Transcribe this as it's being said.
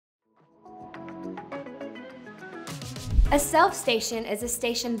A self-station is a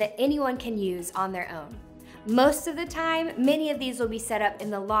station that anyone can use on their own. Most of the time, many of these will be set up in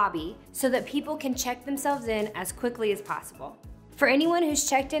the lobby so that people can check themselves in as quickly as possible. For anyone who's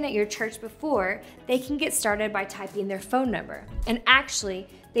checked in at your church before, they can get started by typing their phone number. And actually,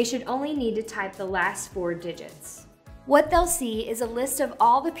 they should only need to type the last 4 digits. What they'll see is a list of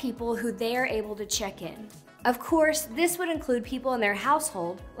all the people who they are able to check in. Of course, this would include people in their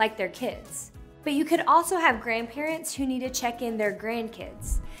household, like their kids. But you could also have grandparents who need to check in their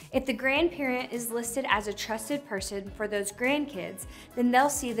grandkids. If the grandparent is listed as a trusted person for those grandkids, then they'll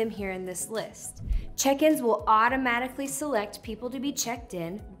see them here in this list. Check-ins will automatically select people to be checked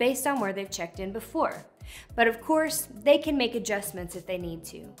in based on where they've checked in before. But of course, they can make adjustments if they need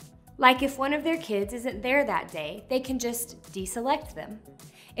to. Like if one of their kids isn't there that day, they can just deselect them.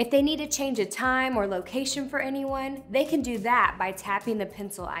 If they need to change a time or location for anyone, they can do that by tapping the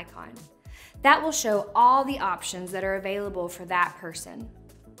pencil icon. That will show all the options that are available for that person.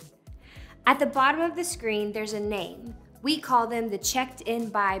 At the bottom of the screen, there's a name. We call them the checked in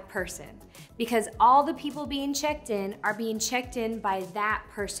by person because all the people being checked in are being checked in by that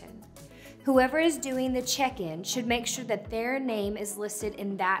person. Whoever is doing the check-in should make sure that their name is listed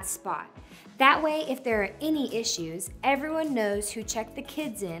in that spot. That way, if there are any issues, everyone knows who checked the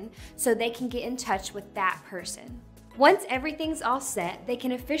kids in so they can get in touch with that person. Once everything's all set, they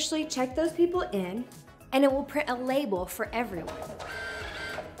can officially check those people in, and it will print a label for everyone.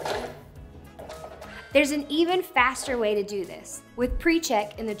 There's an even faster way to do this, with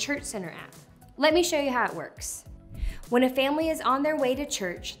PreCheck in the Church Center app. Let me show you how it works. When a family is on their way to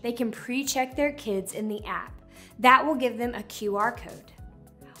church, they can pre-check their kids in the app. That will give them a QR code.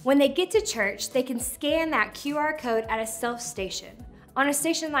 When they get to church, they can scan that QR code at a self-station. On a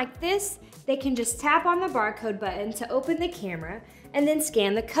station like this, they can just tap on the barcode button to open the camera and then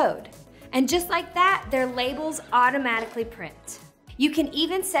scan the code. And just like that, their labels automatically print. You can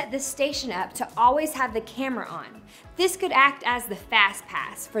even set this station up to always have the camera on. This could act as the fast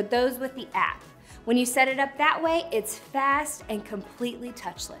pass for those with the app. When you set it up that way, it's fast and completely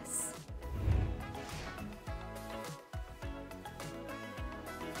touchless.